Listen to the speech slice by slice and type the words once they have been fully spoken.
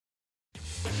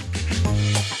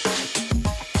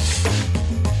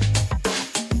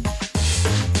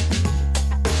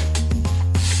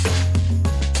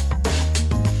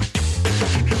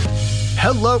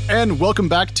Hello, and welcome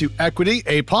back to Equity,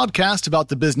 a podcast about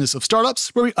the business of startups,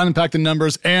 where we unpack the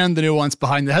numbers and the nuance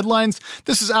behind the headlines.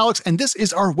 This is Alex, and this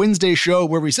is our Wednesday show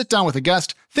where we sit down with a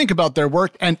guest, think about their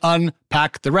work, and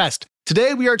unpack the rest.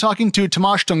 Today, we are talking to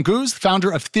Tomasz Tunguz,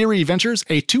 founder of Theory Ventures,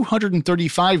 a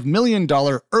 $235 million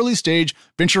early-stage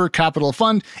venture capital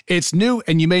fund. It's new,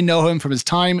 and you may know him from his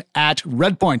time at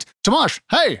Redpoint. Tomasz,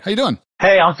 hey, how you doing?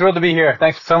 Hey, I'm thrilled to be here.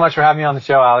 Thanks so much for having me on the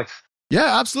show, Alex.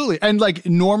 Yeah, absolutely. And like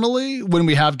normally when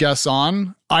we have guests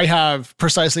on, I have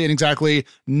precisely and exactly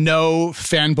no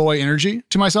fanboy energy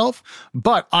to myself,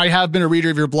 but I have been a reader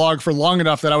of your blog for long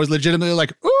enough that I was legitimately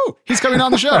like, ooh, he's coming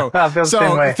on the show.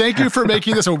 So thank you for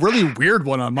making this a really weird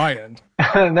one on my end.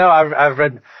 No, I've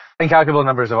read incalculable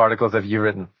numbers of articles that you've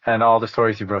written and all the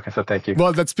stories you've broken, so thank you.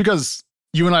 Well, that's because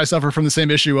you and I suffer from the same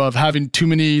issue of having too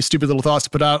many stupid little thoughts to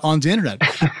put out on the internet.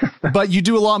 But you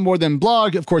do a lot more than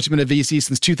blog. Of course, you've been a VC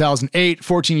since 2008,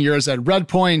 14 years at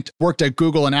Redpoint, worked at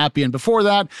Google and Appian before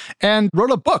that, and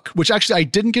wrote a book, which actually I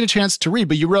didn't get a chance to read,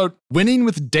 but you wrote Winning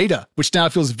with Data, which now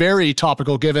feels very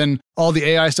topical given all the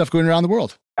AI stuff going around the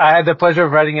world. I had the pleasure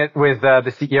of writing it with the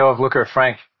CEO of Looker,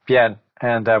 Frank Bien,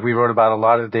 and we wrote about a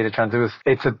lot of the data trends.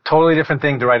 It's a totally different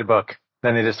thing to write a book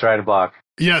than it is to write a blog.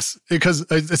 Yes, because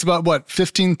it's about,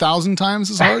 15,000 times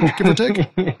as hard, give or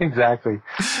take? Exactly.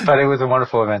 But it was a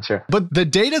wonderful adventure. But the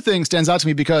data thing stands out to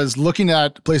me because looking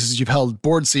at places you've held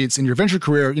board seats in your venture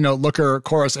career, Looker,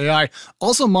 Chorus AI,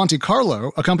 also Monte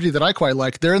Carlo, a company that I quite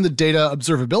like, they're in the data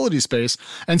observability space.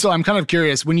 And so I'm kind of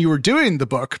curious, when you were doing the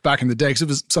book back in the day, because it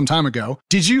was some time ago,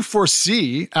 did you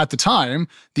foresee at the time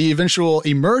the eventual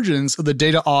emergence of the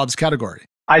data obs category?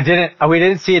 I didn't. We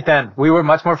didn't see it then. We were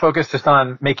much more focused just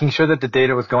on making sure that the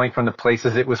data was going from the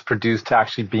places it was produced to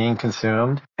actually being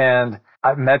consumed. And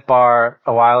I met Bar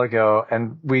a while ago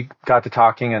and we got to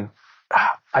talking and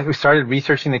we started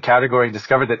researching the category and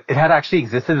discovered that it had actually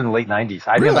existed in the late 90s.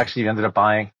 IBM actually ended up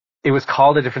buying. It was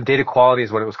called a different data quality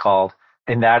is what it was called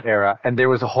in that era. And there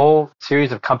was a whole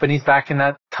series of companies back in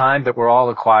that time that were all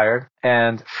acquired.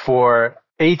 And for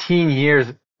 18 years,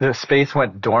 the space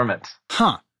went dormant.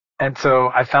 Huh. And so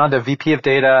I found a VP of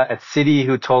data at Citi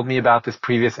who told me about this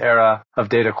previous era of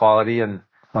data quality, and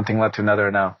one thing led to another.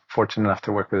 And now fortunate enough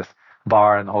to work with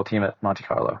Bar and the whole team at Monte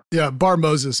Carlo. Yeah, Bar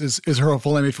Moses is her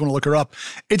full name if you want to look her up.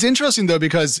 It's interesting though,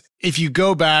 because if you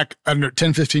go back,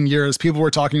 10, 15 years, people were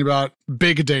talking about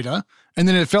big data. And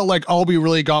then it felt like all we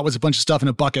really got was a bunch of stuff in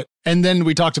a bucket. And then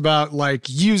we talked about like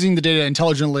using the data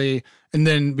intelligently. And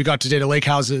then we got to data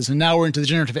lakehouses. And now we're into the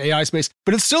generative AI space.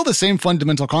 But it's still the same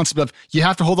fundamental concept of you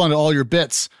have to hold on to all your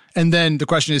bits. And then the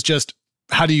question is just,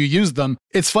 how do you use them?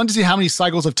 It's fun to see how many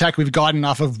cycles of tech we've gotten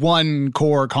off of one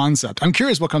core concept. I'm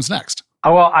curious what comes next.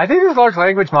 Oh, well, I think this large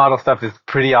language model stuff is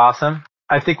pretty awesome.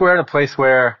 I think we're at a place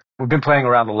where we've been playing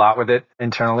around a lot with it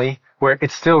internally, where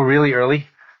it's still really early.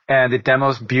 And it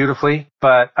demos beautifully.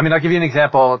 But I mean, I'll give you an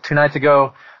example. 2 nights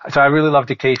ago, so I really love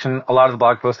dictation. A lot of the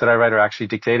blog posts that I write are actually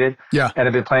dictated. Yeah. And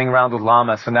I've been playing around with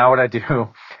Llama. So now what I do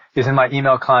is in my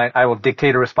email client, I will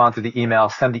dictate a response to the email,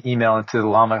 send the email into the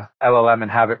Llama LLM and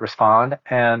have it respond.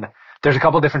 And there's a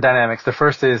couple different dynamics. The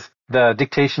first is the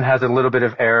dictation has a little bit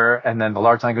of error, and then the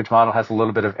large language model has a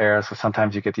little bit of error. So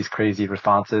sometimes you get these crazy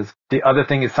responses. The other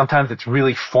thing is sometimes it's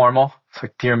really formal. It's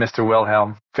like, dear Mr.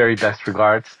 Wilhelm, very best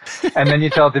regards. And then you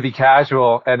tell it to be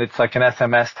casual, and it's like an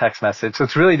SMS text message. So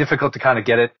it's really difficult to kind of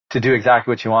get it to do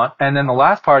exactly what you want. And then the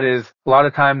last part is a lot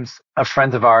of times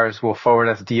friends of ours will forward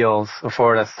us deals or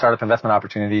forward us startup investment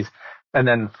opportunities. And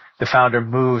then the founder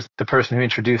moves the person who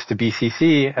introduced to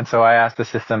BCC. And so I asked the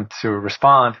system to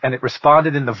respond, and it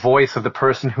responded in the voice of the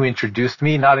person who introduced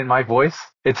me, not in my voice.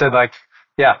 It said like,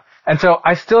 yeah. And so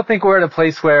I still think we're at a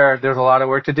place where there's a lot of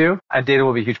work to do, and data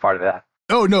will be a huge part of that.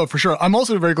 Oh, no, for sure. I'm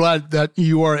also very glad that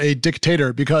you are a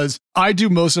dictator because I do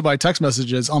most of my text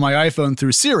messages on my iPhone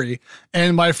through Siri.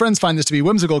 And my friends find this to be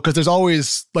whimsical because there's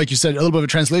always, like you said, a little bit of a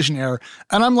translation error.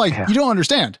 And I'm like, You don't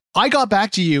understand. I got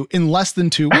back to you in less than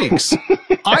 2 weeks.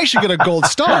 I should get a gold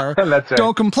star. That's right.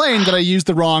 Don't complain that I used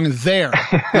the wrong there.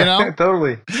 You know?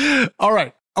 Totally. All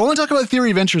right. I want to talk about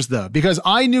Theory Ventures though, because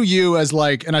I knew you as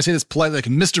like, and I say this politely, like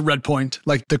Mr. Redpoint,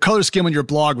 like the color scheme on your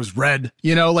blog was red,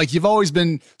 like you've always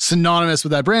been synonymous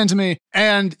with that brand to me.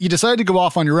 And you decided to go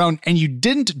off on your own and you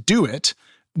didn't do it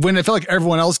when I felt like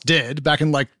everyone else did back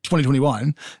in like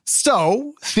 2021.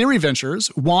 So Theory Ventures,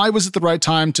 why was it the right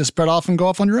time to spread off and go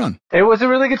off on your own? It was a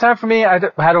really good time for me. I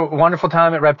had a wonderful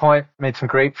time at Redpoint, made some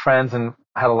great friends and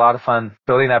had a lot of fun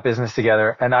building that business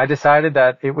together. And I decided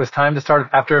that it was time to start.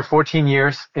 After 14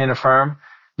 years in a firm,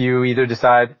 you either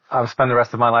decide I'll spend the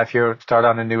rest of my life here, start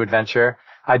on a new adventure.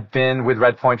 I'd been with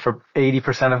Redpoint for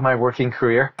 80% of my working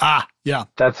career. Yeah.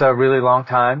 That's a really long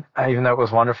time, even though it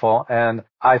was wonderful. And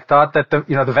I thought that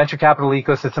the venture capital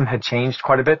ecosystem had changed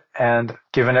quite a bit. And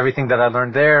given everything that I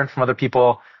learned there and from other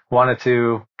people, wanted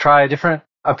to try a different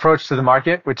approach to the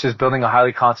market, which is building a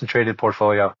highly concentrated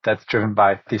portfolio that's driven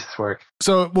by thesis work.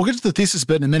 So we'll get to the thesis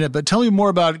bit in a minute, but tell me more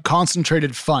about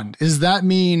concentrated fund. Does that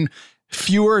mean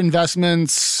fewer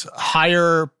investments,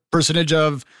 higher percentage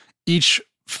of each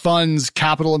fund's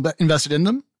capital invested in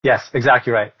them? Yes,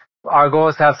 exactly right. Our goal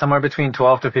is to have somewhere between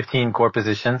 12 to 15 core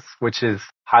positions, which is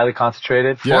highly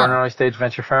concentrated for an early stage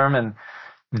venture firm. And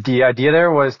the idea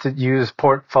there was to use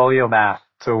portfolio math.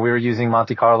 So we were using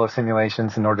Monte Carlo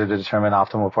simulations in order to determine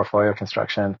optimal portfolio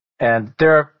construction. And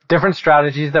there are different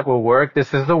strategies that will work.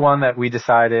 This is the one that we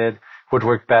decided would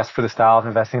work best for the style of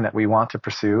investing that we want to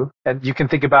pursue. And you can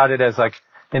think about it as like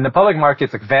in the public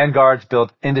markets, like Vanguard's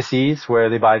build indices where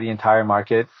they buy the entire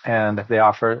market and they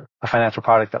offer a financial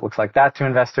product that looks like that to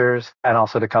investors and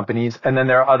also to companies. And then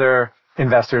there are other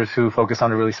investors who focus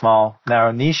on a really small,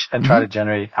 narrow niche and try to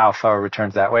generate alpha or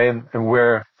returns that way. And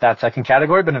we're that second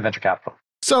category, but in venture capital.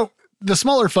 So the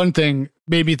smaller fund thing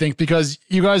made me think because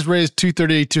you guys raised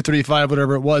 230, 235,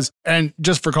 whatever it was. And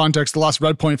just for context, the last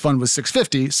Redpoint fund was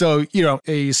 650. So,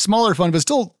 a smaller fund, but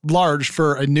still large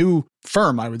for a new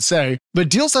firm, I would say. But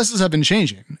deal sizes have been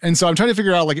changing. And so I'm trying to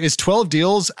figure out, is 12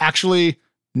 deals actually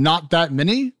not that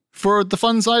many for the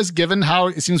fund size, given how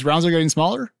it seems rounds are getting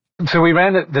smaller? So we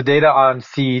ran the data on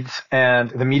seeds,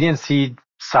 and the median seed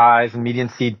size and median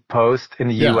seed post in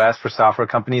the US for software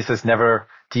companies has never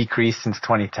decreased since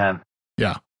 2010.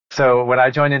 Yeah. So when I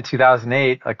joined in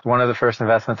 2008, one of the first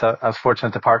investments, I was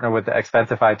fortunate to partner with the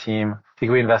Expensify team. I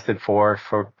think we invested for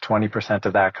 20%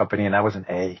 of that company, and that was an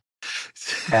A.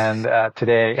 And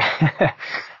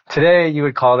today you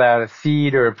would call that a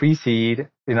seed or a pre-seed,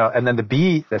 and then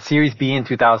the Series B in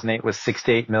 2008 was 6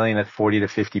 to 8 million at 40 to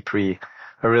 50 pre.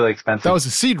 A really expensive. That was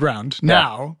a seed round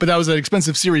now, but that was an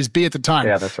expensive Series B at the time.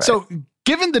 Yeah, that's right. So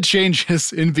given the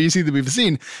changes in VC that we've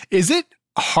seen, is it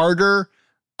harder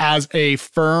as a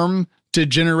firm to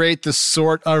generate the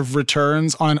sort of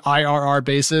returns on an IRR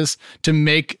basis to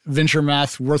make venture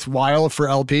math worthwhile for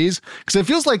LPs? Because it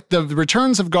feels like the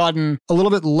returns have gotten a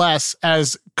little bit less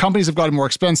as companies have gotten more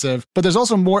expensive, but there's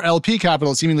also more LP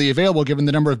capital seemingly available given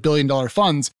the number of billion-dollar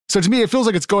funds. So to me, it feels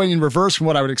like it's going in reverse from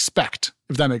what I would expect,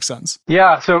 if that makes sense.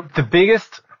 Yeah, so the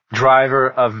biggest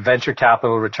driver of venture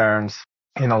capital returns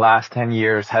in the last 10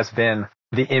 years has been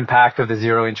the impact of the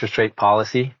zero interest rate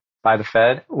policy by the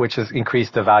Fed, which has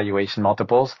increased the valuation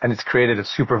multiples, and it's created a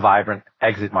super vibrant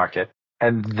exit market.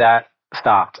 And that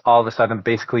stopped all of a sudden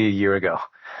basically a year ago.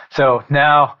 So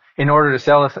now, in order to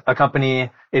sell a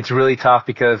company, it's really tough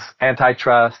because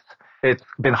antitrust, it's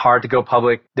been hard to go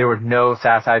public. There were no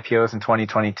SaaS IPOs in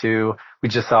 2022. We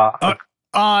just saw...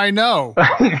 I know.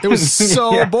 It was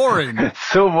so boring.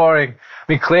 So boring.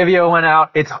 I mean, Klaviyo went out.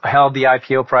 It's held the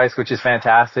IPO price, which is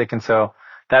fantastic. And so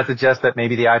that suggests that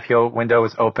maybe the IPO window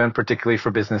is open, particularly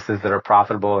for businesses that are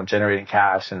profitable and generating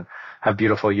cash and have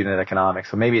beautiful unit economics.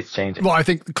 So maybe it's changing. Well, I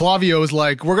think Klaviyo is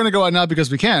we're going to go out now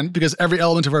because we can, because every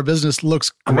element of our business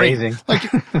looks great. Amazing.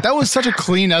 That was such a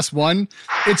clean S1.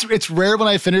 It's rare when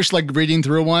I finish reading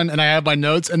through one and I have my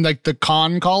notes and the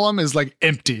con column is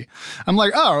empty. I'm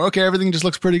oh, okay, everything just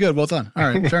looks pretty good. Well done. All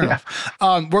right, fair enough.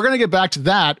 We're going to get back to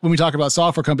that when we talk about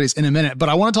software companies in a minute, but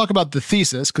I want to talk about the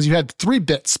thesis because you had 3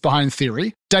 bits behind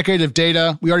theory. Decade of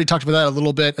data. We already talked about that a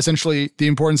little bit. Essentially, the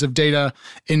importance of data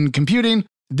in computing.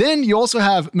 Then you also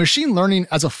have machine learning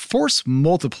as a force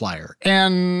multiplier.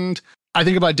 And I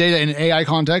think about data in an AI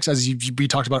context, as we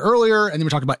talked about earlier, and then we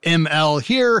talked about ML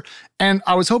here. And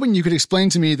I was hoping you could explain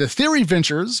to me the Theory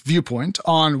Ventures viewpoint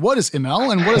on what is ML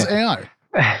and what is AI.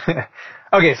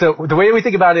 Okay, so the way we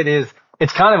think about it is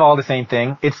it's kind of all the same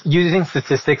thing. It's using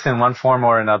statistics in one form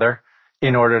or another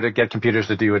in order to get computers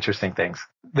to do interesting things.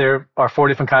 There are 4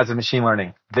 different kinds of machine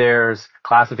learning. There's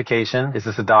classification. Is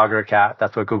this a dog or a cat?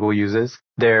 That's what Google uses.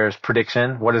 There's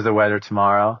prediction. What is the weather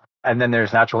tomorrow? And then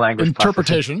there's natural language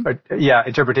interpretation.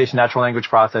 Interpretation, natural language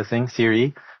processing,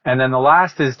 Siri. And then the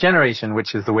last is generation,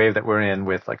 which is the wave that we're in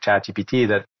with ChatGPT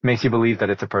that makes you believe that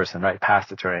it's a person, right? Past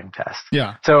the Turing test.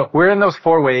 Yeah. So we're in those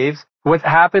 4 waves. What's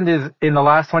happened is in the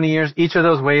last 20 years, each of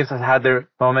those waves has had their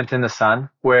moment in the sun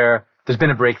where there's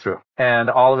been a breakthrough. And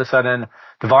all of a sudden,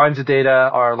 the volumes of data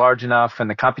are large enough and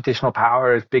the computational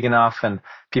power is big enough and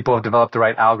people have developed the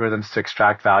right algorithms to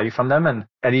extract value from them. And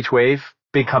at each wave,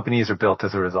 big companies are built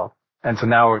as a result. And so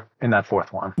now we're in that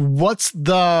 4th one. What's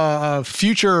the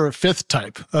future 5th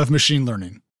type of machine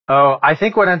learning? Oh, I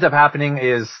think what ends up happening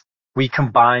is we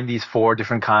combine these 4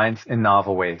 different kinds in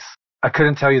novel ways. I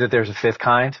couldn't tell you that there's a fifth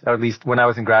kind, or at least when I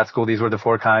was in grad school, these were the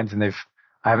four kinds, and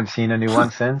I haven't seen a new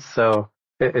one since. So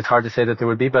it's hard to say that there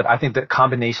would be, but I think that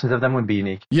combinations of them would be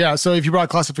unique. Yeah. So if you brought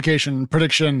classification,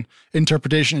 prediction,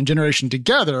 interpretation, and generation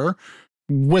together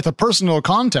with a personal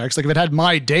context, like if it had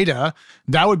my data,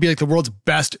 that would be like the world's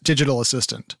best digital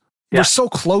assistant. Yeah. We're so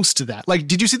close to that. Like,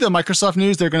 did you see the Microsoft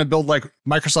news? They're going to build like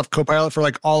Microsoft Copilot for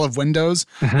like all of Windows,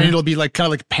 and it'll be like kind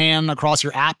of like pan across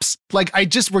your apps. Like,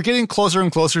 we're getting closer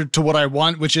and closer to what I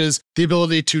want, which is the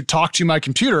ability to talk to my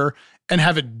computer and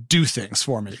have it do things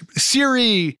for me.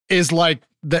 Siri is like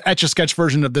the Etch-a-Sketch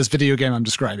version of this video game I'm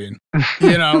describing.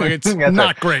 You know, like it's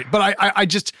not great, but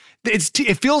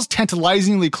it feels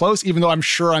tantalizingly close, even though I'm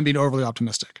sure I'm being overly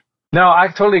optimistic. No, I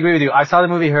totally agree with you. I saw the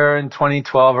movie Her in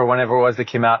 2012 or whenever it was that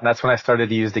came out, and that's when I started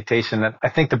to use dictation. And I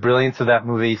think the brilliance of that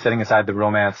movie, setting aside the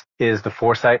romance, is the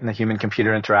foresight and the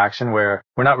human-computer interaction, where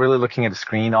we're not really looking at a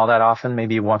screen all that often,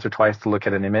 maybe once or twice to look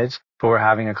at an image, but we're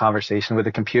having a conversation with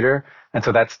a computer. And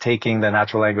so that's taking the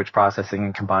natural language processing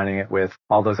and combining it with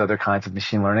all those other kinds of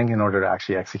machine learning in order to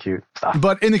actually execute stuff.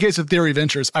 But in the case of theory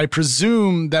ventures, I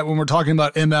presume that when we're talking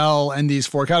about ML and these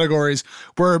four categories,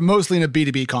 we're mostly in a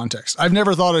B2B context. I've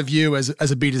never thought of you as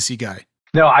a B2C guy.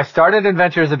 No, I started in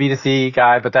venture as a B2C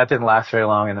guy, but that didn't last very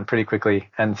long. And then pretty quickly,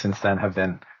 and since then have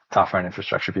been software and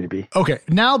infrastructure B2B. Okay.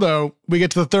 Now, though, we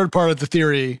get to the third part of the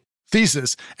theory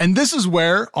thesis. And this is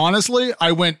where, honestly,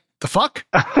 I went, the fuck?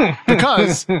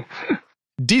 Because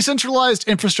decentralized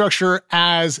infrastructure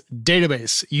as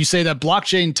database. You say that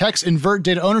blockchain techs invert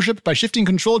data ownership by shifting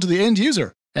control to the end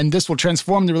user. And this will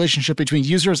transform the relationship between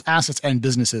users, assets, and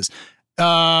businesses.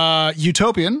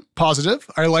 Utopian, positive.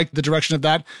 I like the direction of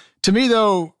that. To me,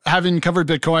 though, having covered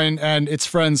Bitcoin and its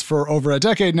friends for over a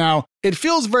decade now, it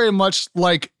feels very much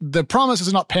like the promise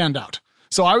is not panned out.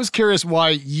 So I was curious why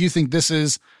you think this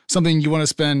is something you want to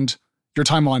spend your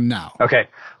time on now. Okay.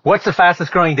 What's the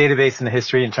fastest growing database in the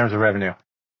history in terms of revenue?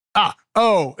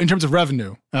 In terms of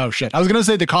revenue. Oh, shit. I was going to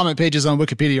say the comment pages on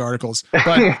Wikipedia articles.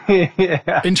 But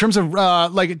yeah. In terms of,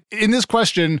 in this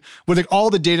question, would like all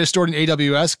the data stored in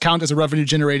AWS count as a revenue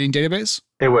generating database?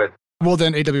 It would. Well,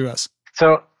 then AWS.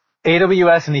 So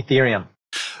AWS and Ethereum.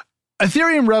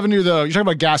 Ethereum revenue, though, you're talking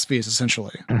about gas fees,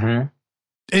 essentially. Mm-hmm.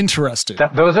 Interesting.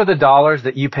 Those are the dollars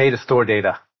that you pay to store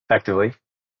data, effectively.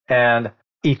 And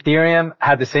Ethereum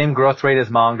had the same growth rate as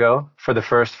Mongo for the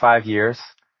first 5 years.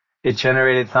 It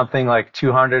generated something like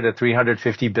 200 to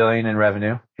 350 billion in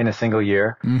revenue in a single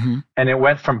year. Mm-hmm. And it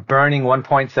went from burning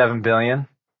 1.7 billion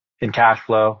in cash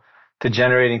flow to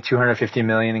generating 250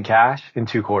 million in cash in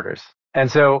 2 quarters. And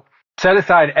so set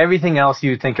aside everything else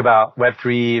you think about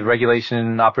Web3,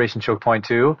 regulation, Operation Choke Point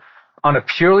 2. On a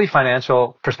purely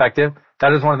financial perspective,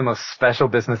 that is one of the most special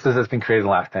businesses that's been created in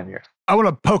the last 10 years. I want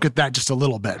to poke at that just a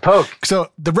little bit. Poke.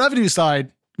 So the revenue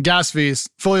side, gas fees,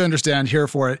 fully understand, here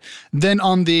for it. Then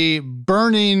on the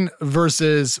burning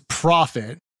versus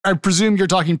profit, I presume you're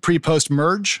talking pre-post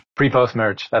merge? Pre-post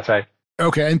merge, that's right.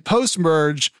 Okay, and post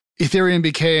merge,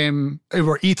 Ethereum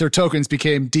or Ether tokens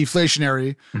became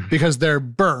deflationary because they're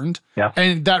burned. Yeah.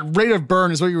 And that rate of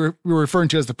burn is what you were referring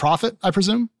to as the profit, I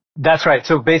presume? That's right.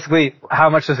 So basically, how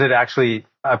much does it actually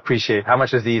appreciate? How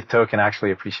much does the ETH token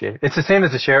actually appreciate? It's the same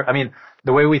as a share. I mean,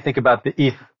 the way we think about the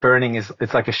ETH burning is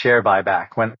it's like a share buyback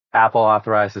when Apple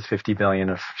authorizes 50 billion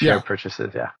of share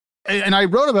purchases. Yeah. And I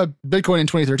wrote about Bitcoin in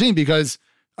 2013 because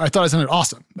I thought it sounded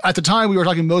awesome. At the time, we were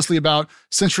talking mostly about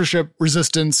censorship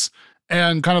resistance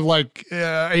and kind of like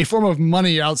a form of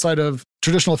money outside of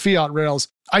traditional fiat rails.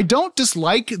 I don't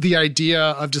dislike the idea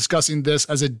of discussing this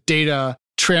as a data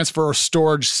transfer or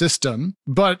storage system,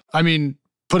 but I mean,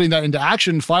 putting that into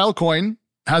action, Filecoin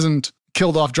hasn't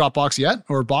killed off Dropbox yet,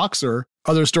 or Box, or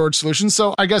other storage solutions.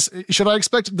 So I guess, should I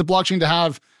expect the blockchain to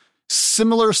have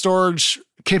similar storage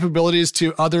capabilities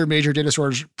to other major data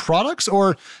storage products,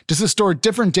 or does it store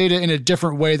different data in a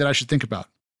different way that I should think about?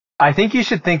 I think you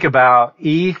should think about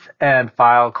ETH and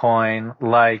Filecoin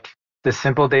like the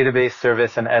simple database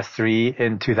service in S3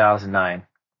 in 2009,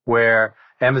 where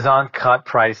Amazon cut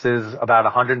prices about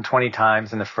 120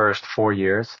 times in the first 4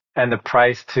 years. And the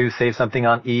price to save something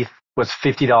on ETH was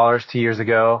 $50 2 years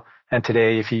ago. And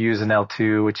today, if you use an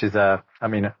L2, which is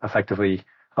effectively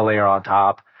a layer on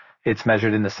top, it's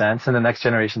measured in the cents. And the next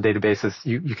generation databases,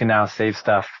 you can now save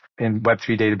stuff in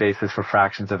Web3 databases for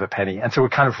fractions of a penny. And so we're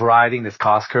kind of riding this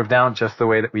cost curve down just the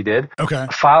way that we did. Okay.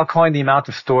 Filecoin, the amount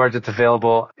of storage that's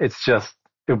available, it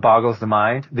boggles the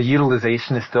mind. The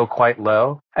utilization is still quite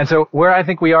low. And so where I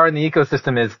think we are in the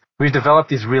ecosystem is we've developed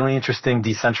these really interesting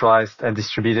decentralized and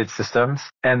distributed systems.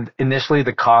 And initially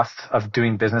the cost of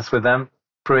doing business with them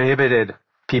prohibited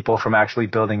people from actually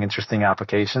building interesting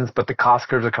applications, but the cost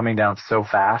curves are coming down so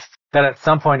fast that at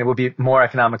some point it will be more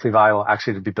economically viable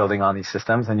actually to be building on these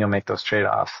systems, and you'll make those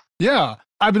trade-offs. Yeah.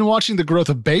 I've been watching the growth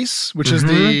of Base, which is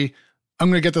I'm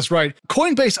going to get this right,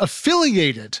 Coinbase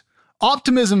affiliated,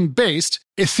 optimism-based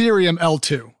Ethereum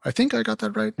L2. I think I got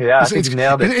that right. Yeah, I think you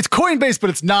nailed it. It's Coinbase, but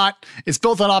it's not. It's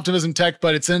built on optimism tech,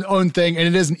 but it's an own thing, and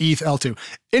it is an ETH L2.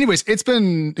 Anyways, it's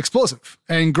been explosive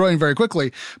and growing very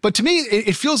quickly. But to me,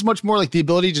 it feels much more like the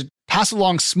ability to pass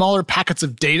along smaller packets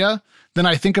of data than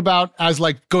I think about as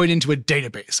like going into a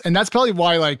database. And that's probably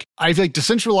why like I feel like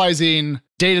decentralizing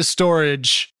data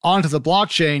storage onto the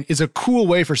blockchain is a cool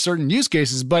way for certain use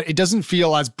cases, but it doesn't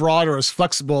feel as broad or as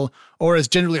flexible or as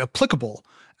generally applicable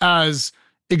as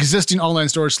existing online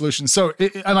storage solutions. So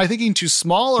am I thinking too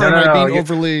small, or am I being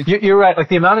overly... You're right. Like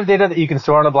the amount of data that you can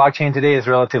store on a blockchain today is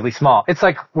relatively small. It's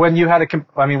like when you had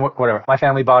whatever. My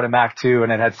family bought a Mac 2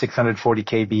 and it had 640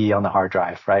 KB on the hard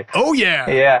drive, right? Oh, yeah.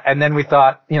 Yeah. And then we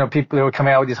thought, people were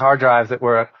coming out with these hard drives that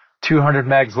were 200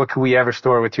 megs. What could we ever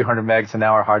store with 200 megs? And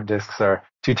now our hard disks are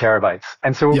 2 terabytes.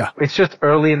 And so It's just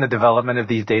early in the development of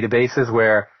these databases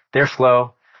where they're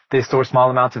slow. They store small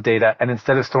amounts of data. And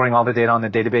instead of storing all the data on the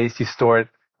database, you store it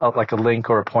like a link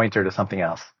or a pointer to something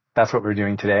else. That's what we're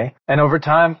doing today. And over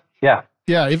time,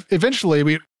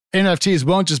 eventually NFTs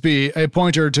won't just be a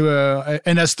pointer to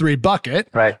an S3 bucket.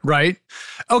 Right.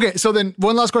 Okay. So then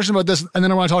one last question about this, and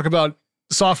then I want to talk about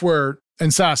software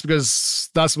and SaaS, because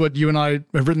that's what you and I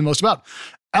have written the most about.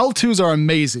 L2s are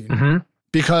amazing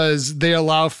because they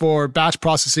allow for batch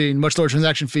processing, much lower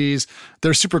transaction fees.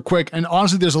 They're super quick. And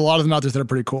honestly, there's a lot of them out there that are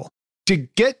pretty cool. To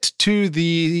get to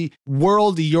the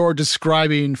world you're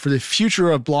describing for the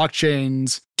future of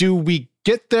blockchains, do we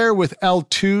get there with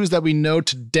L2s that we know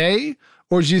today?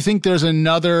 Or do you think there's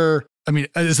another,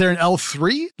 is there an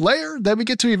L3 layer that we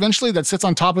get to eventually that sits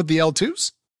on top of the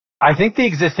L2s? I think the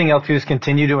existing L2s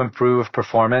continue to improve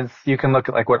performance. You can look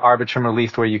at like what Arbitrum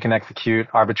released, where you can execute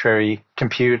arbitrary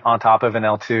compute on top of an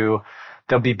L2.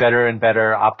 There'll be better and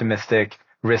better optimistic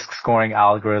risk scoring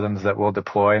algorithms that we'll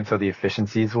deploy, and so the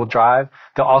efficiencies will drive.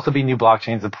 There'll also be new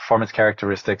blockchains and performance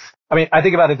characteristics. I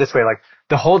think about it this way, like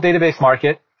the whole database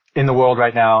market in the world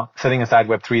right now, setting aside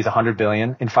Web3, is 100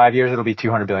 billion. In 5 years, it'll be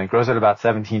 200 billion. Grows at about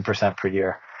 17% per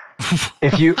year.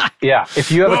 If you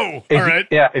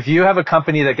have a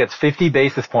company that gets 50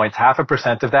 basis points,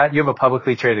 0.5% of that, you have a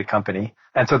publicly traded company.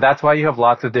 And so that's why you have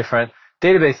lots of different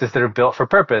databases that are built for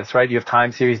purpose, right? You have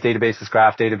time series databases,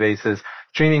 graph databases,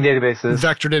 streaming databases,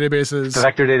 vector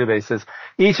databases.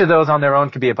 Each of those on their own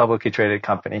could be a publicly traded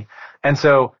company. And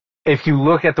so if you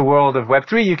look at the world of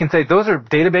Web3, you can say those are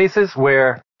databases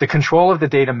where the control of the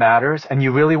data matters, and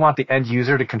you really want the end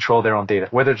user to control their own data,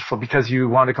 whether it's because you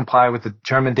want to comply with the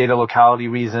German data locality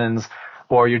reasons,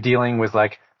 or you're dealing with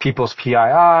like people's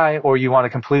PII, or you want a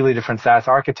completely different SaaS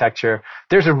architecture.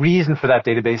 There's a reason for that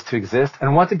database to exist.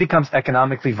 And once it becomes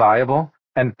economically viable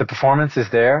and the performance is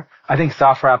there, I think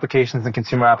software applications and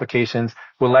consumer applications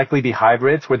will likely be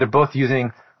hybrids where they're both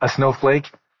using a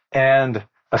Snowflake and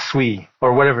a SWE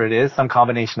or whatever it is, some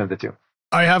combination of the two.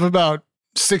 I have about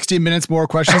 60 minutes more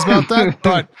questions about that,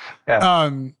 but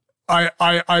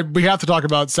we have to talk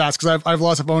about SaaS because I've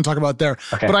lots of I want to talk about there.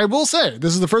 Okay. But I will say,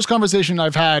 this is the first conversation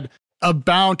I've had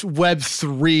about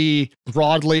Web3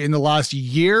 broadly in the last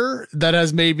year that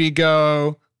has made me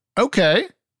go, okay,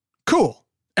 cool.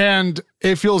 And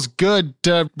it feels good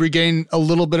to regain a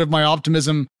little bit of my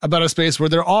optimism about a space where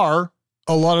there are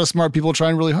a lot of smart people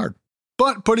trying really hard.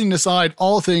 But putting aside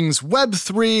all things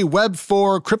Web3,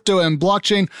 Web4, crypto, and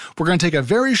blockchain, we're going to take a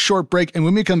very short break. And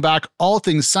when we come back, all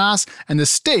things SaaS and the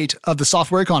state of the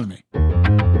software economy.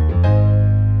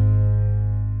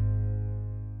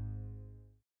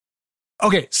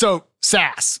 Okay, so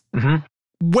SaaS.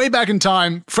 Way back in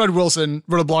time, Fred Wilson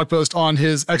wrote a blog post on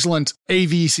his excellent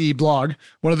AVC blog,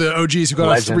 one of the OGs who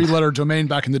got a 3-letter domain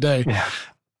back in the day. Yeah.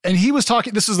 And he was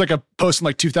talking, this is like a post in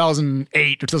like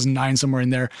 2008 or 2009, somewhere in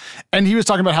there. And he was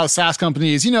talking about how SaaS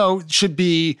companies, should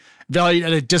be valued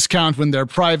at a discount when they're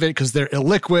private because they're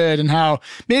illiquid, and how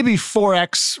maybe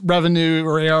 4x revenue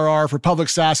or ARR for public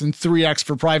SaaS and 3x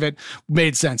for private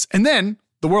made sense. And then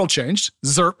the world changed,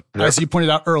 ZERP, as you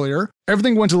pointed out earlier.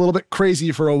 Everything went a little bit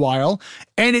crazy for a while.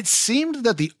 And it seemed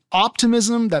that the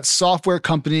optimism that software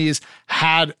companies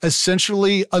had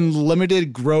essentially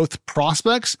unlimited growth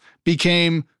prospects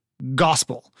became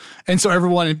gospel. And so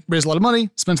everyone raised a lot of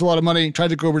money, spent a lot of money, tried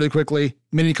to grow really quickly.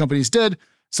 Many companies did.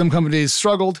 Some companies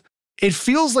struggled. It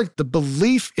feels like the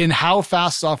belief in how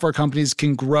fast software companies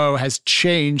can grow has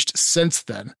changed since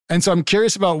then. And so I'm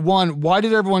curious about, one, why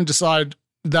did everyone decide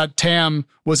that TAM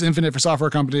was infinite for software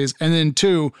companies? And then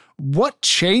two, what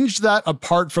changed that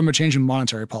apart from a change in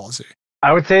monetary policy?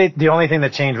 I would say the only thing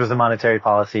that changed was the monetary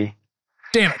policy.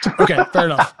 Damn it. Okay, fair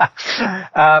enough.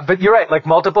 But you're right, like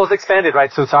multiples expanded,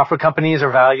 right? So software companies are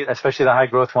valued, especially the high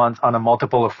growth ones, on a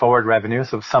multiple of forward revenue.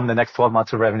 So sum the next 12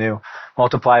 months of revenue,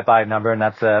 multiply it by a number, and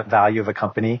that's the value of a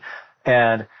company.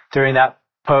 And during that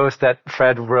post that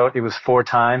Fred wrote, it was 4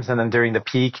 times. And then during the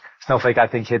peak, Snowflake, I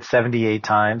think, hit 78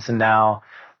 times. And now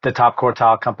the top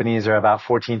quartile companies are about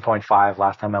 14.5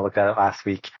 last time I looked at it last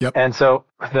week. Yep. And so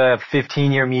the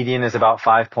 15-year median is about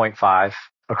 5.5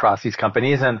 across these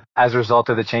companies. And as a result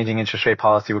of the changing interest rate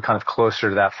policy, we're kind of closer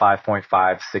to that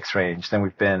 5.5, 6 range than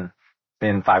we've been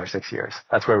in 5 or 6 years.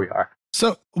 That's where we are.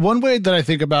 So one way that I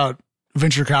think about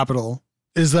venture capital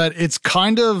is that it's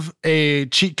kind of a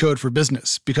cheat code for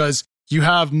business because you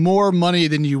have more money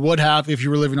than you would have if you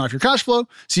were living off your cash flow.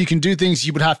 So you can do things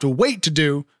you would have to wait to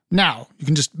do now. You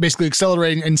can just basically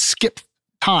accelerate and skip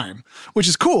time, which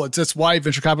is cool. That's why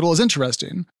venture capital is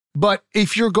interesting. But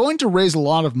if you're going to raise a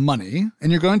lot of money and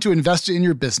you're going to invest it in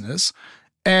your business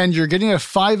and you're getting a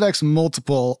 5x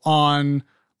multiple on,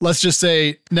 let's just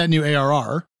say, net new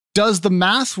ARR, does the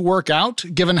math work out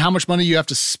given how much money you have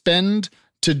to spend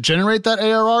to generate that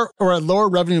ARR? Or at lower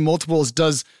revenue multiples,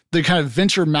 does the kind of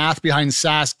venture math behind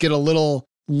SaaS get a little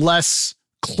less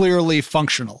clearly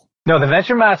functional? No, the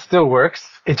venture math still works.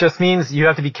 It just means you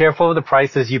have to be careful of the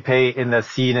prices you pay in the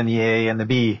seed and the A and the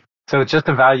B. So it's just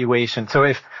a valuation. So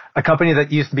if a company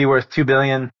that used to be worth $2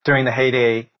 billion during the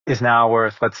heyday is now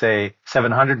worth, let's say,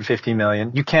 $750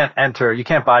 million, you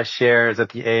can't buy shares at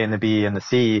the A and the B and the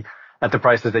C at the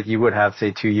prices that you would have,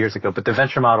 say, 2 years ago. But the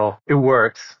venture model, it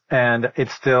works, and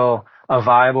it's still a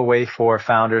viable way for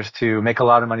founders to make a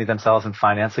lot of money themselves and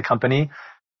finance the company.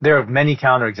 There are many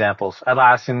counterexamples.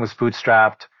 Atlassian was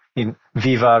bootstrapped.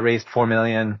 Viva raised $4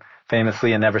 million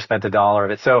famously and never spent $1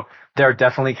 of it. So there are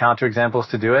definitely counterexamples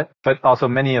to do it, but also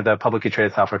many of the publicly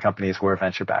traded software companies were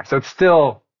venture backed. So it's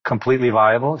still completely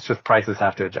viable. It's just prices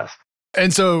have to adjust.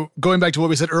 And so going back to what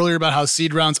we said earlier about how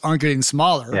seed rounds aren't getting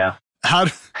smaller. Yeah. How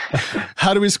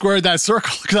do we square that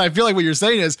circle? Because I feel like what you're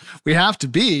saying is we have to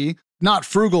be not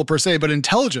frugal per se, but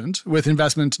intelligent with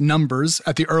investment numbers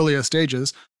at the earliest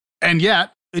stages. And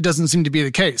yet it doesn't seem to be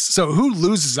the case. So who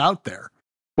loses out there?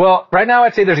 Well, right now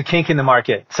I'd say there's a kink in the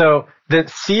market. So the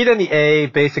seed and the A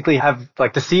basically have,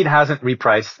 like, the seed hasn't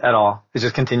repriced at all. It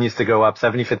just continues to go up.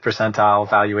 75th percentile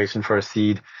valuation for a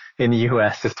seed in the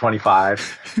US is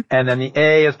 25. And then the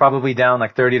A is probably down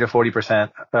like 30 to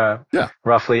 40%,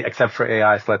 roughly, except for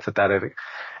AI. So let's set that over.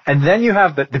 And then you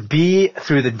have the B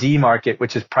through the D market,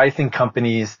 which is pricing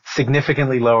companies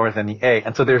significantly lower than the A.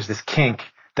 And so there's this kink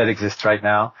that exists right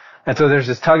now. And so there's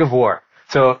this tug of war.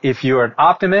 So if you're an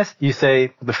optimist, you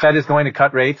say the Fed is going to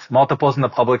cut rates, multiples in the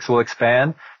publics will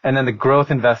expand, and then the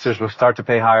growth investors will start to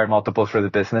pay higher multiples for the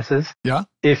businesses. Yeah.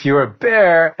 If you're a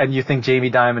bear and you think Jamie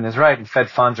Dimon is right and Fed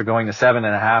funds are going to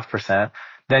 7.5%,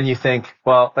 then you think,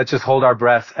 well, let's just hold our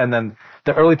breath, and then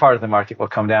the early part of the market will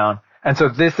come down. And so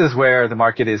this is where the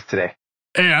market is today.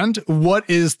 And what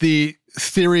is the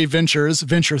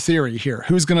venture theory here?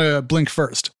 Who's going to blink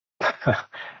first?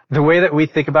 The way that we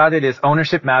think about it is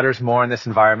ownership matters more in this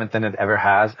environment than it ever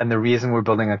has. And the reason we're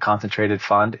building a concentrated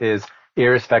fund is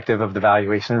irrespective of the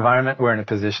valuation environment, we're in a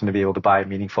position to be able to buy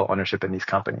meaningful ownership in these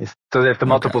companies. So that if the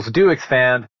multiples do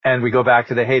expand and we go back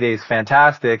to the heydays,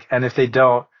 fantastic. And if they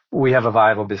don't, we have a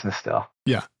viable business still.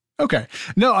 Yeah. Okay.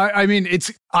 No, I mean,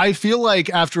 I feel like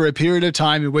after a period of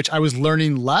time in which I was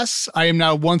learning less, I am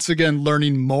now once again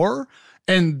learning more.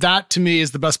 And that to me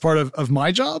is the best part of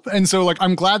my job. And so like,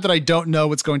 I'm glad that I don't know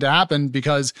what's going to happen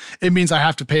because it means I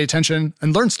have to pay attention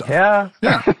and learn stuff. Yeah.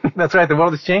 That's right. The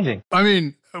world is changing. I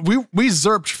mean, we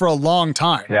zerped for a long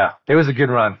time. Yeah. It was a good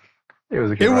run.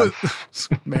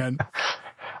 Man.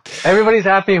 Everybody's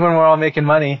happy when we're all making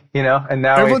money, and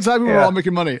now everyone's happy when we're all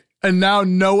making money. And now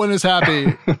no one is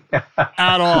happy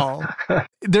at all.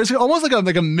 There's almost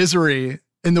like a misery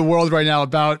in the world right now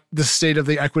about the state of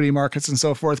the equity markets and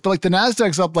so forth. But like the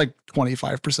Nasdaq's up like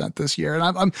 25% this year.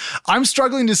 And I'm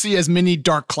struggling to see as many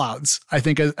dark clouds, I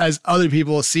think, as other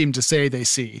people seem to say they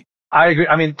see. I agree.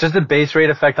 I mean, just the base rate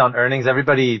effect on earnings,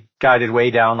 everybody guided way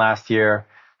down last year.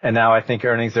 And now I think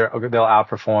earnings, they'll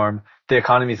outperform. The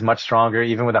economy is much stronger,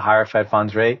 even with a higher Fed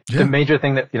funds rate. Yeah. The major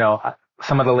thing that,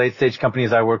 some of the late stage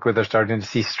companies I work with are starting to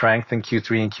see strength in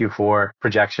Q3 and Q4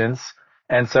 projections.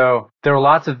 And so there are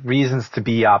lots of reasons to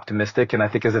be optimistic. And I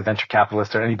think as a venture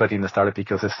capitalist or anybody in the startup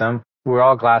ecosystem, we're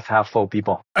all glass half full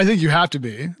people. I think you have to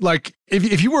be. Like,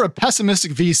 if you were a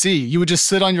pessimistic VC, you would just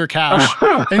sit on your cash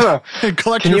and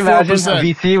collect Can your 4%. you imagine a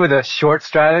VC with a short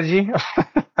strategy?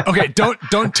 Okay,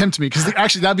 don't tempt me, because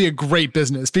actually that'd be a great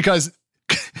business, because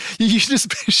you should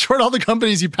just short all the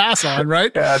companies you pass on,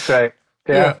 right? Yeah, that's right.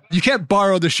 Yeah. You can't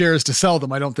borrow the shares to sell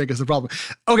them, I don't think is the problem.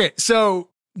 Okay, so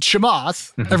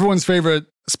Chamath, everyone's favorite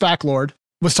SPAC lord,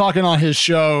 was talking on his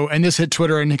show, and this hit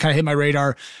Twitter and it kind of hit my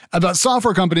radar, about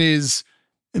software companies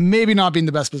maybe not being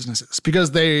the best businesses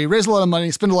because they raise a lot of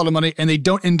money, spend a lot of money, and they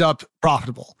don't end up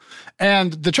profitable.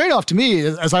 And the trade-off to me,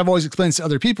 as I've always explained to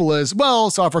other people, is,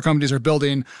 well, software companies are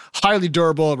building highly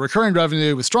durable, recurring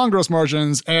revenue with strong gross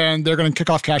margins, and they're going to kick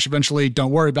off cash eventually.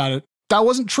 Don't worry about it. That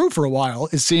wasn't true for a while.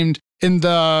 It seemed in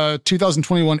the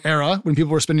 2021 era, when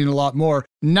people were spending a lot more.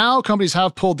 Now companies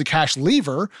have pulled the cash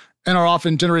lever and are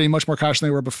often generating much more cash than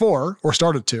they were before, or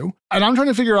started to. And I'm trying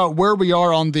to figure out where we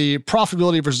are on the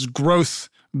profitability versus growth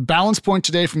balance point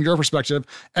today from your perspective,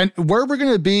 and where we're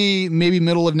going to be maybe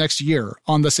middle of next year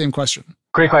on the same question.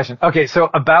 Great question. Okay, so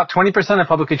about 20% of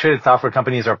publicly traded software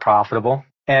companies are profitable,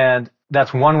 and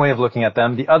that's one way of looking at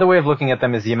them. The other way of looking at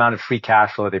them is the amount of free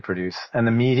cash flow they produce, and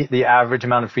the average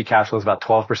amount of free cash flow is about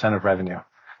 12% of revenue.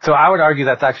 So I would argue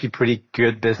that's actually pretty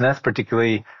good business,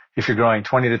 particularly if you're growing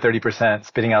 20 to 30%,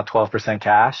 spitting out 12%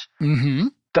 cash. Mm-hmm.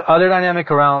 The other dynamic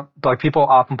around, like, people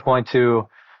often point to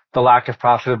the lack of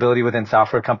profitability within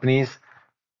software companies.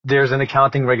 There's an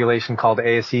accounting regulation called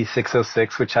ASC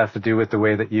 606, which has to do with the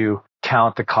way that you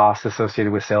count the costs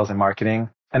associated with sales and marketing.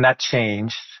 And that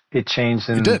changed. It changed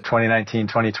in 2019,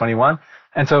 2021.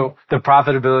 And so the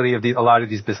profitability of a lot of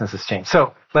these businesses changed.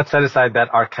 So let's set aside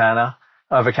that arcana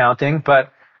of accounting.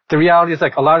 But the reality is,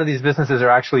 like, a lot of these businesses are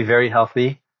actually very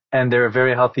healthy, and they're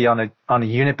very healthy on a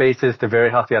unit basis. They're very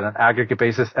healthy on an aggregate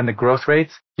basis. And the growth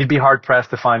rates, you'd be hard pressed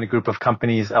to find a group of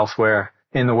companies elsewhere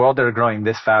in the world that are growing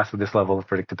this fast with this level of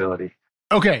predictability.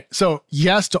 Okay, so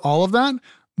yes to all of that,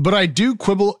 but I do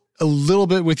quibble a little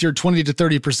bit with your 20 to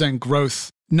 30%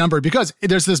 growth number, because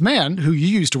there's this man who you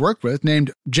used to work with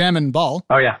named Jamin Ball.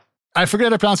 Oh, yeah. I forget how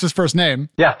to pronounce his first name.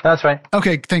 Yeah, that's right.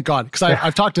 Okay, thank God. Because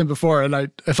I've talked to him before,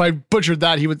 and if I butchered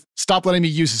that, he would stop letting me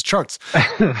use his charts.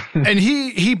 And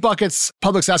he buckets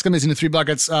public SaaS companies into 3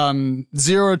 buckets,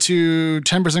 0 to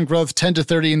 10% growth, 10 to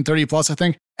 30, and 30 plus, I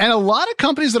think. And a lot of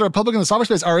companies that are public in the software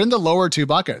space are in the lower 2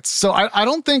 buckets. So I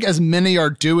don't think as many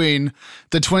are doing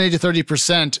the 20 to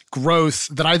 30% growth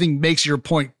that I think makes your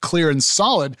point clear and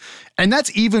solid. And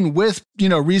that's even with,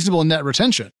 reasonable net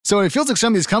retention. So it feels like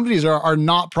some of these companies are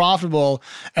not profitable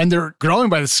and they're growing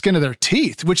by the skin of their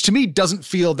teeth, which to me doesn't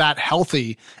feel that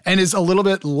healthy and is a little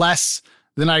bit less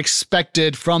than I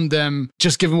expected from them,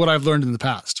 just given what I've learned in the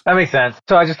past. That makes sense.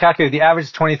 So I just calculated the average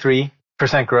is 23%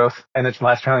 growth in the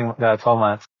last trailing 12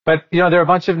 months. But, there are a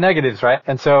bunch of negatives, right?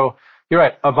 And so you're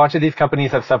right. A bunch of these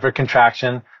companies have suffered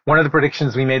contraction. One of the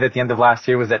predictions we made at the end of last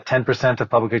year was that 10% of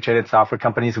publicly traded software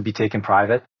companies would be taken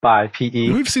private by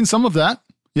PE. We've seen some of that.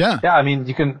 Yeah. Yeah. I mean,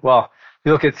 you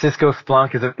look at Cisco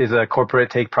Splunk is a corporate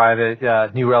take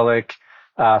private, New Relic,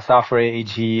 Software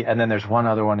AG, and then there's one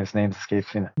other one whose name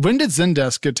escapes me. When did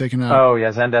Zendesk get taken out? Oh,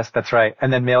 yeah, Zendesk, that's right.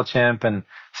 And then MailChimp. And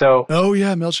so. Oh,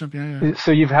 yeah, MailChimp. Yeah.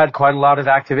 So you've had quite a lot of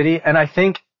activity. And I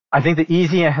think the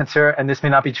easy answer, and this may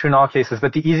not be true in all cases,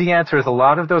 but the easy answer is a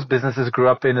lot of those businesses grew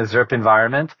up in a ZIRP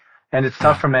environment, and it's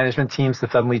tough for management teams to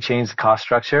suddenly change the cost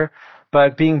structure.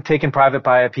 But being taken private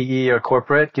by a PE or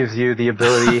corporate gives you the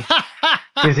ability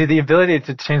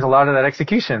to change a lot of that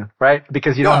execution, right?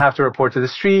 Because you don't have to report to the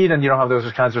street and you don't have those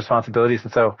kinds of responsibilities.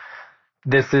 And so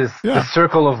this is the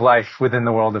circle of life within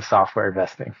the world of software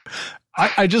investing.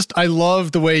 I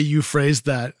love the way you phrased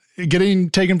that. Getting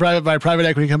taken private by a private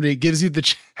equity company gives you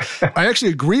I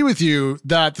actually agree with you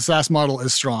that the SaaS model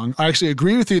is strong. I actually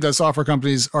agree with you that software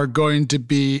companies are going to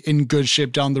be in good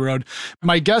shape down the road.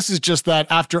 My guess is just that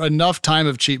after enough time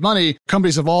of cheap money,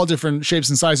 companies of all different shapes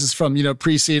and sizes from,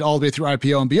 pre-seed all the way through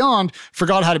IPO and beyond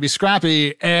forgot how to be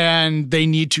scrappy, and they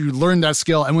need to learn that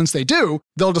skill. And once they do,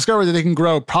 they'll discover that they can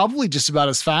grow probably just about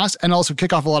as fast and also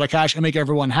kick off a lot of cash and make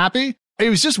everyone happy. It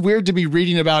was just weird to be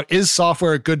reading about, is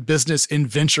software a good business in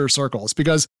venture circles?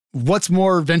 Because what's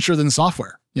more venture than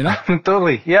software,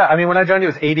 Totally. Yeah. I mean, when I joined, it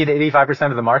was 80 to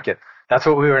 85% of the market. That's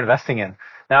what we were investing in.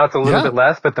 Now it's a little bit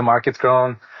less, but the market's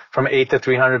grown from 8 to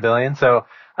 300 billion. So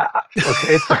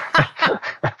it's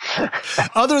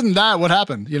other than that, what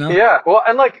happened, Yeah. Well,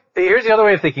 and here's the other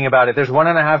way of thinking about it. There's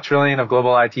 $1.5 trillion of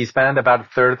global IT spend. About a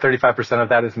third, 35% of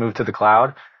that is moved to the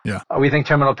cloud. Yeah. We think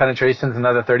terminal penetration is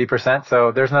another 30%.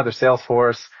 So there's another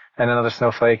Salesforce and another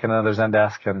Snowflake and another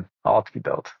Zendesk, and all to be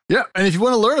built. Yeah. And if you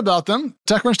want to learn about them,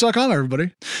 TechCrunch.com,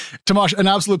 everybody. Tomasz, an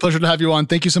absolute pleasure to have you on.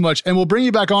 Thank you so much. And we'll bring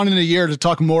you back on in a year to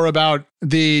talk more about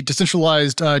the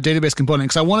decentralized database component,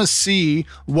 because I want to see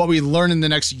what we learn in the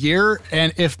next year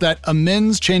and if that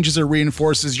amends, changes, or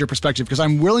reinforces your perspective, because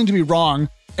I'm willing to be wrong.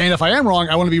 And if I am wrong,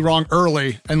 I want to be wrong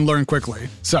early and learn quickly.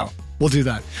 So we'll do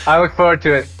that. I look forward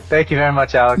to it. Thank you very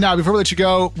much, Alex. Now, before we let you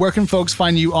go, where can folks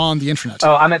find you on the internet?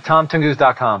 Oh, I'm at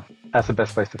tomtunguz.com. That's the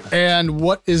best place to find. And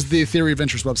what is the Theory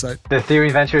Ventures website? The Theory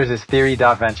Ventures is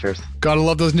theory.ventures. Gotta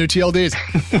love those new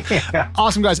TLDs. Yeah.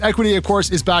 Awesome, guys. Equity, of course,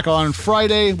 is back on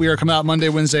Friday. We are coming out Monday,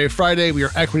 Wednesday, Friday. We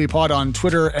are Equity Pod on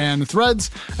Twitter and Threads.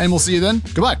 And we'll see you then.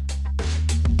 Goodbye.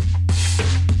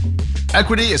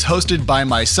 Equity is hosted by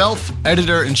myself,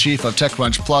 Editor-in-Chief of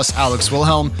TechCrunch Plus, Alex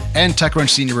Wilhelm, and TechCrunch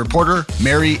Senior Reporter,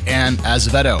 Mary Ann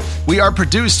Azevedo. We are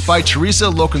produced by Teresa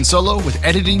Loconsolo with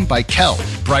editing by Kel.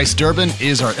 Bryce Durbin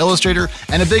is our illustrator,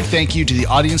 and a big thank you to the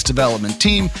audience development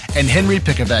team and Henry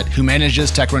Picavet, who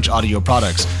manages TechCrunch audio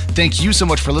products. Thank you so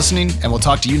much for listening, and we'll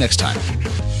talk to you next time.